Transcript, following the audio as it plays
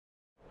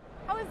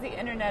the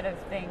Internet of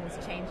Things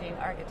changing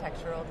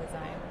architectural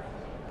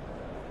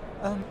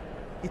design?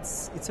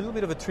 It's a little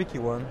bit of a tricky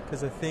one,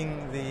 because I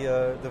think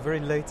the very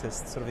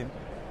latest sort of,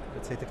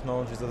 let's say,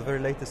 technologies, or the very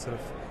latest sort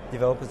of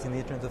developers in the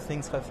Internet of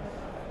Things have,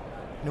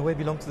 in a way,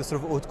 belong to the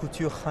sort of haute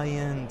couture,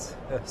 high-end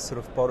sort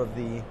of part of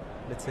the,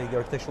 let's say, the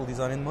architectural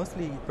design, and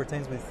mostly it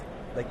pertains with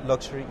like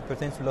luxury. It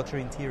pertains to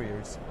luxury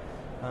interiors.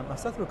 I've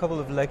sat through a couple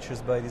of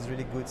lectures by these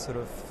really good sort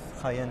of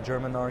high-end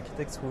German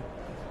architects who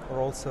are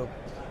also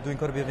doing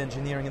quite a bit of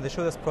engineering, and they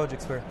showed us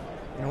projects where,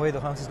 in a way,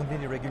 the house is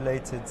completely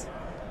regulated,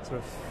 sort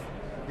of,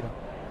 you know,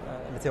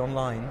 let's say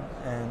online,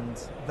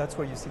 and that's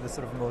where you see the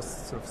sort of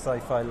most sort of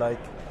sci-fi-like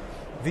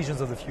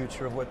visions of the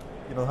future of what,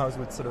 you know, the house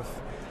would sort of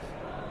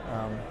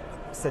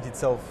set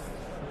itself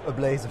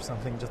ablaze or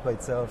something just by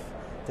itself,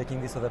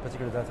 taking this or that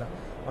particular data.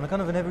 On a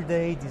kind of an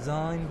everyday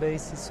design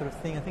basis sort of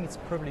thing, I think it's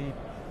probably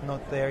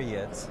not there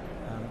yet.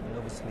 And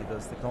obviously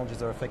those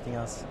technologies are affecting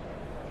us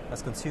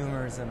as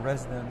consumers and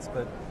residents,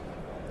 but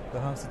the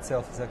house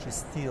itself is actually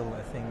still,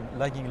 I think,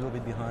 lagging a little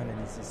bit behind,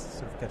 and is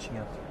sort of catching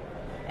up.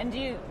 And do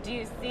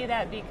you see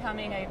that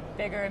becoming a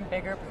bigger and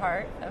bigger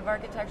part of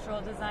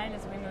architectural design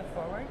as we move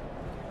forward?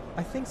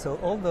 I think so,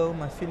 although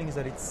my feeling is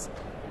that it's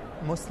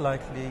most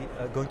likely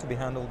going to be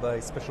handled by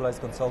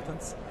specialized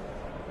consultants.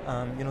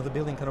 You know, the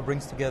building kind of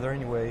brings together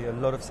anyway a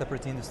lot of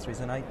separate industries,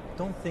 and I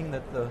don't think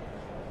that the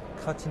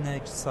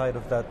cutting-edge side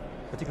of that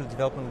particular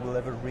development will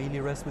ever really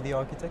rest with the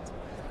architect.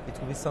 It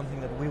will be something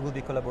that we will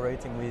be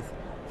collaborating with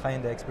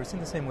high-end experts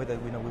in the same way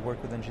that we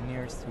work with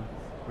engineers to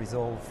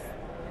resolve,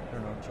 I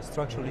don't know, just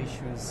structural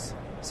issues,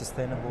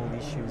 sustainable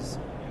issues,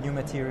 new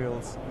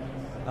materials.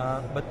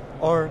 But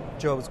our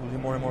jobs will be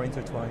more and more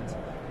intertwined.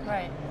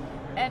 Right.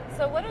 And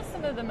so what are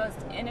some of the most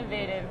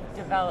innovative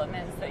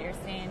developments that you're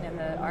seeing in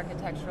the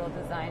architectural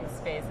design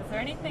space? Is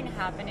there anything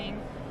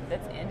happening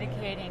that's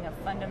indicating a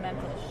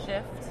fundamental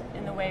shift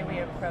in the way we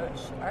approach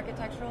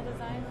architectural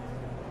design?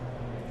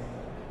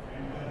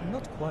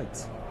 Not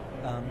quite.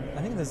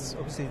 I think there's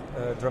obviously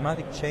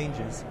dramatic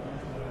changes,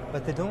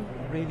 but they don't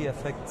really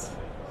affect,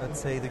 let's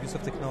say, the use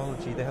of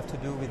technology. They have to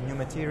do with new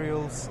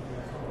materials,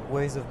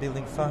 ways of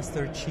building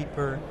faster,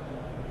 cheaper.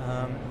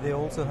 They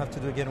also have to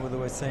do, again, with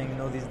what I was saying, you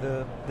know,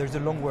 there's a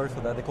long word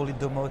for that. They call it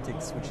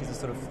domotics, which is a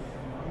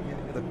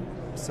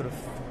sort of,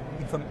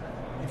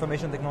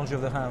 information technology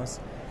of the house.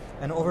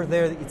 And over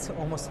there, it's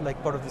almost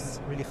like part of this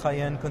really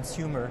high-end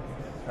consumer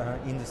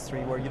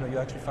industry where, you know, you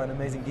actually find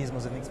amazing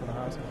gizmos and things for the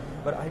house.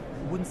 But I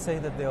wouldn't say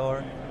that they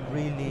are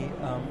really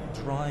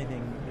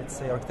driving, let's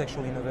say,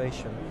 architectural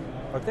innovation.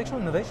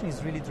 Architectural innovation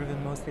is really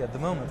driven mostly at the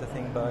moment, I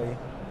think, by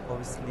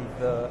obviously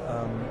the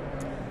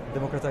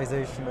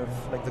democratization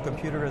of like the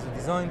computer as a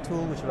design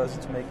tool, which allows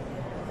you to make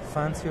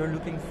fancier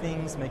looking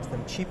things, makes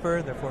them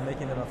cheaper, therefore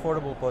making them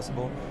affordable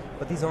possible.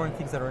 But these aren't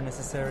things that are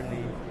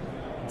necessarily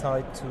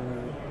tied to,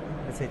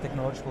 let's say,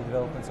 technological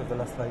developments of the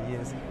last 5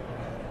 years.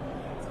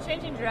 So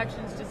changing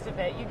directions just a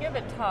bit, you give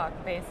a talk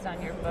based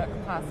on your book,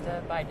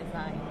 Pasta by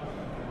Design,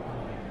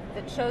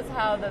 that shows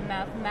how the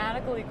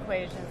mathematical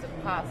equations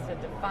of pasta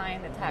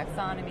define the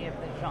taxonomy of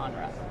the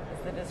genre, is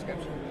the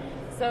description.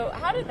 So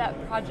how did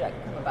that project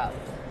come about?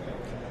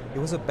 It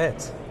was a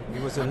bet.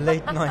 It was a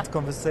late-night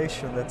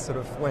conversation that sort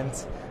of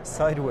went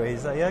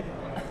sideways. I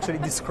actually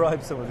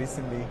described some of this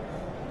in the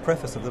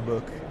preface of the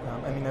book.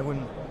 I mean, I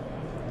wouldn't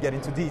get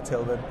into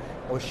detail, but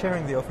I was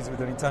sharing the office with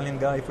an Italian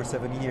guy for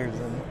 7 years,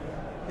 and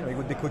you know, he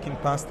would be cooking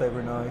pasta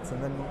every night,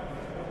 and then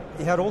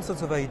he had all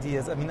sorts of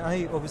ideas. I mean,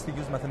 I obviously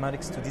use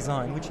mathematics to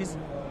design, which is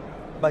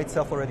by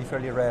itself already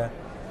fairly rare.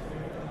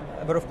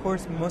 But of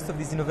course, most of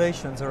these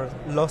innovations are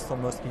lost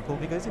on most people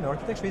because, you know,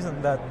 architecture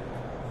isn't that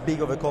big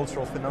of a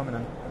cultural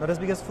phenomenon, not as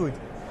big as food.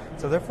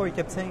 So therefore he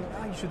kept saying,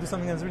 you should do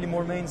something that's really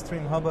more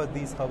mainstream, how about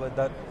this, how about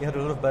that? He had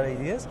a lot of bad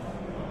ideas,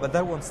 but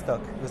that one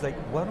stuck. It was like,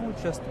 why don't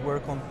we just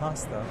work on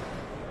pasta?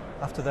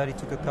 After that it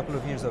took a couple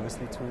of years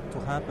obviously to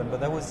happen, but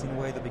that was in a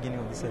way the beginning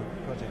of this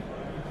project.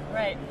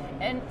 Right,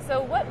 and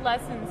so what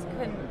lessons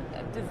can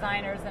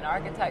designers and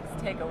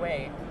architects take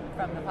away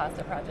from the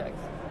pasta project?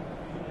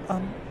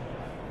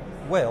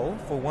 Well,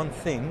 for one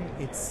thing,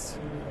 it's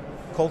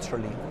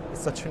culturally,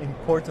 it's such an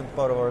important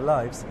part of our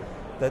lives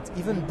that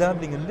even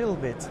dabbling a little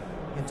bit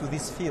into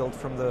this field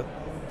from the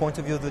point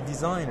of view of the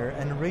designer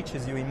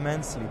enriches you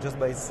immensely just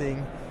by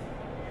seeing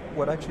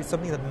what actually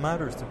something that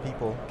matters to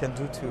people can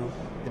do to,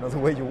 you know, the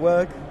way you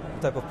work,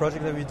 the type of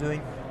project that we're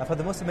doing. I've had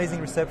the most amazing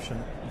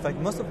reception. In fact,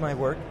 most of my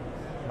work,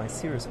 my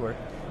serious work,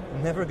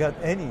 never got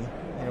any,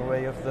 in a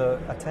way, of the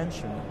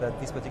attention that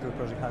this particular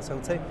project has. So I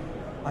would say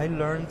I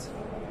learned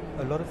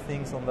a lot of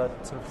things on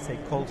that sort of, say,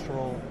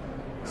 cultural,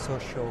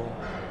 social,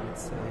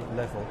 let's say,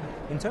 level.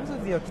 In terms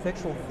of the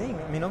architectural thing,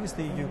 I mean,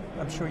 obviously,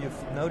 I'm sure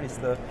you've noticed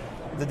the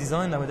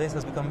design nowadays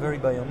has become very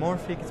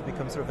biomorphic. It's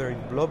become sort of very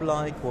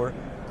blob-like or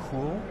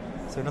cool.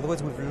 So in other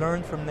words, we've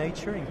learned from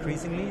nature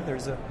increasingly.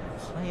 There's a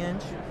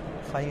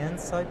high-end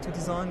side to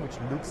design, which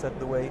looks at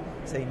the way,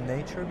 say,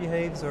 nature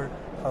behaves or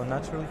how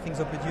naturally things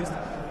are produced.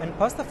 And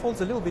pasta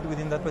falls a little bit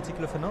within that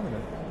particular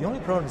phenomenon. The only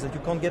problem is that you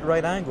can't get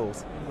right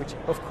angles, which,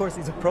 of course,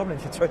 is a problem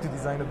if you try to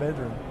design a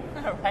bedroom.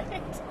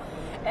 Right.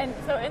 And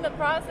so in the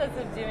process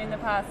of doing the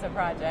pasta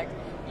project,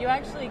 you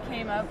actually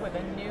came up with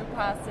a new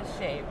pasta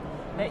shape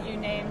that you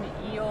named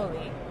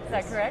Ioli. Is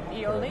that correct?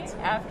 Ioli? Correct.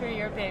 After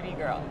your baby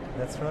girl.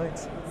 That's right.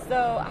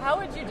 So how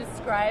would you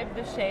describe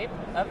the shape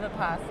of the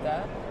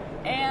pasta,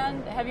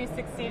 and have you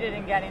succeeded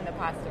in getting the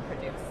pasta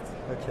produced?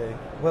 Okay.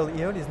 Well,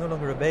 Ioli is no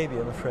longer a baby,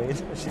 I'm afraid.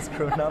 She's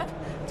grown up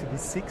to be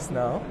 6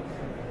 now.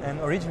 And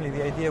originally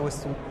the idea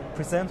was to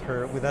present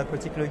her with that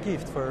particular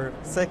gift for her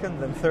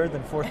 2nd and 3rd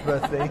and 4th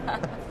birthday.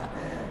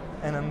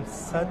 And I'm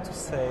sad to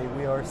say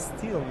we are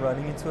still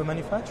running into a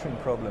manufacturing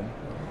problem.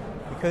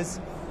 Because,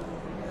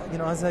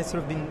 as I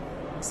sort of been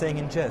saying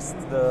in jest,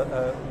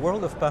 the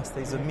world of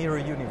pasta is a mirror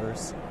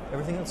universe.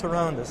 Everything that's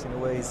around us, in a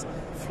way, is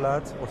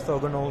flat,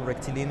 orthogonal,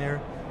 rectilinear.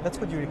 That's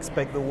what you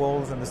expect the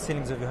walls and the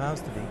ceilings of your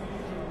house to be.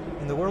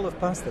 In the world of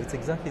pasta, it's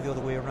exactly the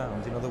other way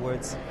around. In other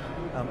words,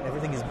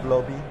 everything is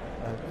blobby,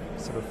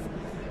 sort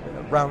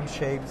of round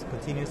shapes,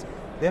 continuous.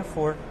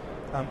 Therefore,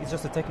 it's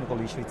just a technical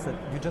issue. It's that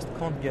you just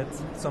can't get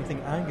something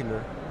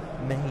angular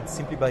made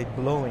simply by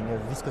blowing a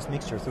viscous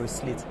mixture through a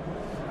slit.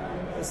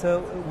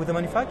 So with the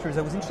manufacturers,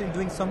 I was interested in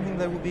doing something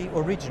that would be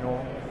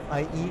original,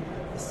 i.e.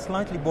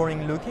 slightly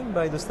boring looking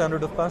by the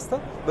standard of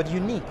pasta, but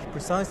unique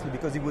precisely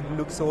because it would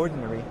look so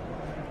ordinary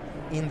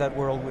in that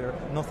world where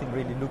nothing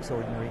really looks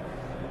ordinary.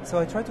 So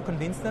I tried to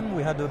convince them.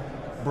 We had a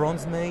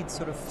bronze-made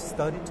sort of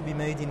study to be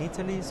made in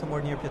Italy,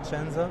 somewhere near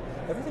Piacenza.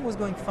 Everything was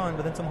going fine,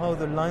 but then somehow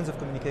the lines of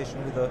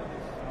communication with the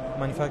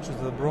manufacturers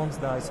of the bronze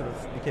die sort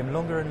of became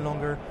longer and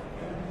longer.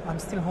 I'm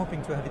still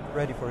hoping to have it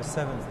ready for her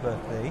 7th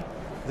birthday.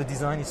 The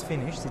design is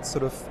finished. It's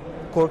sort of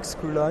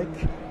corkscrew-like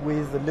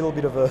with a little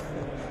bit of a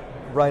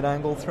right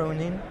angle thrown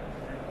in,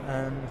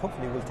 and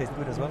hopefully it will taste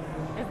good as well.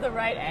 Is the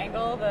right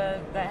angle the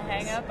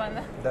hang-up on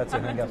the... That's a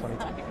hang-up on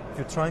it. If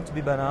you're trying to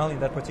be banal in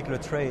that particular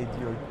trade,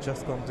 you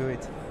just can't do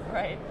it.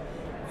 Right.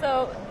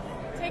 So,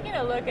 taking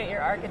a look at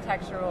your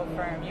architectural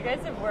firm, you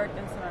guys have worked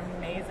in some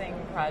amazing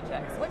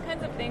projects. What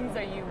kinds of things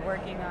are you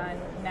working on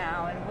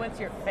now, and what's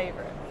your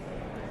favorite?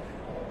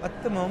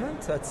 At the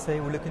moment, I'd say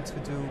we're looking to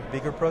do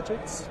bigger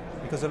projects,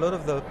 because a lot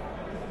of the,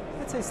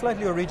 let's say,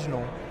 slightly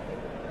original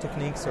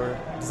techniques or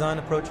design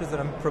approaches that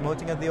I'm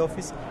promoting at the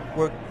office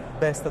work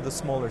best at the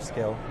smaller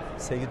scale.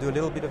 So you do a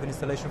little bit of an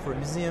installation for a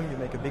museum, you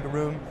make a bigger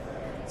room.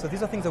 So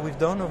these are things that we've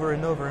done over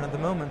and over, and at the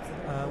moment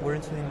we're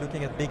interested in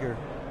looking at bigger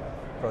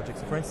projects.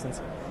 So for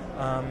instance,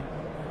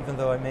 even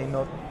though I may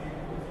not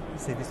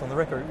say this on the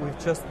record, we've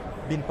just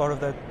been part of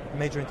that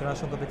major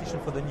international competition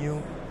for the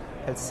new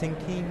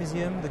Helsinki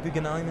museum, the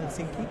Guggenheim in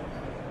Helsinki,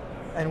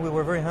 and we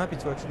were very happy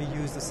to actually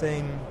use the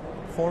same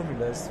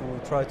formulas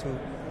to try to,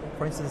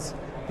 for instance,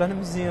 plan a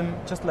museum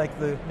just like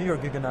the New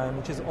York Guggenheim,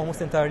 which is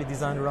almost entirely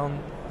designed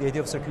around the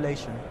idea of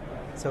circulation.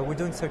 So we're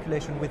doing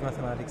circulation with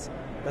mathematics.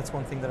 That's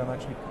one thing that I'm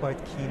actually quite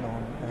keen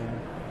on,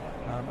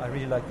 and I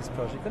really like this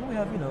project. And we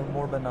have,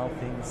 more banal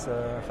things,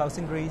 house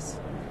in Greece,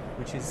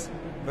 which is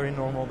very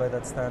normal by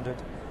that standard,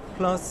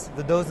 plus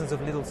the dozens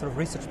of little sort of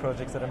research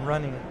projects that I'm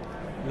running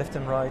left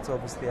and right,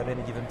 obviously, at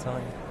any given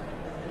time.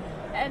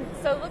 And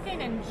so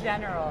looking in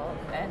general,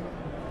 and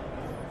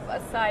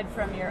aside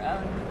from your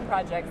own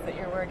projects that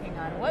you're working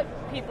on, what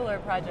people or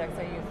projects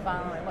are you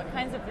following? What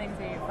kinds of things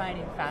are you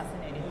finding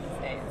fascinating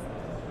these days?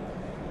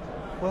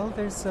 Well,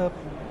 there's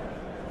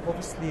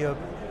obviously a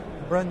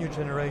brand new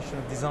generation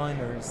of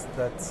designers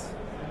that,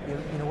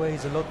 in a way,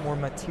 is a lot more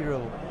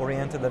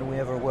material-oriented than we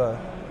ever were.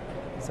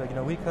 So,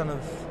 we kind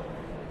of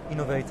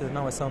innovated.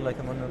 Now I sound like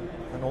I'm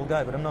an old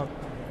guy, but I'm not.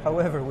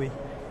 However, we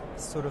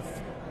sort of,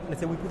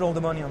 let's say, we put all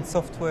the money on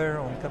software,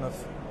 on kind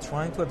of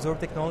trying to absorb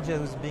technology that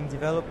was being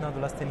developed now the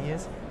last 10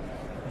 years.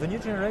 The new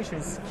generation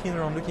is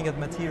keener on looking at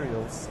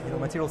materials.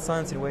 Material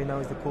science in a way now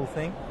is the cool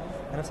thing.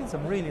 And I've seen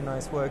some really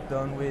nice work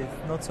done with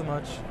not so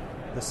much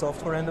the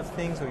software end of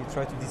things, where you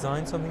try to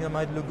design something that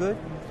might look good,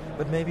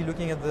 but maybe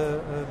looking at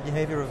the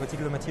behavior of a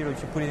particular material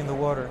if you put it in the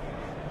water,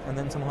 and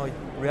then somehow it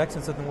reacts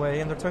in a certain way,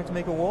 and they're trying to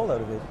make a wall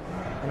out of it.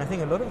 And I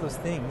think a lot of those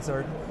things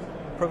are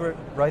probably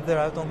right there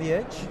out on the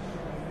edge,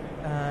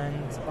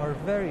 and are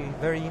very,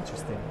 very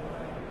interesting.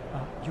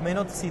 You may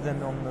not see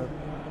them on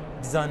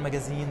a design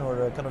magazine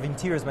or a kind of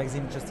interiors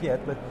magazine just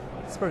yet, but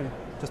it's probably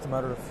just a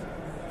matter of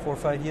 4 or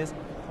 5 years.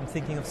 I'm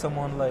thinking of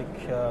someone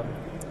like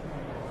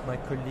my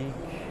colleague,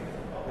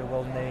 the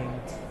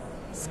well-named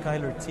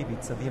Skylar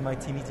Tibbetts at the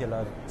MIT Media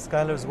Lab.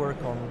 Skylar's work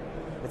on,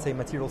 let's say,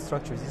 material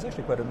structures is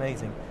actually quite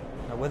amazing.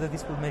 Now, whether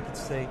this will make it,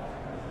 say,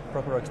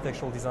 proper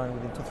architectural design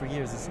within 2-3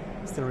 years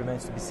still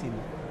remains to be seen.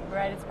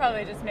 Right, it's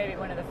probably just maybe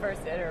one of the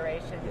first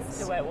iterations Yes.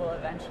 to what will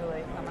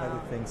eventually come out. I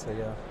would think so,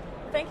 yeah.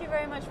 Thank you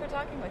very much for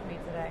talking with me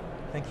today.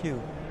 Thank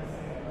you.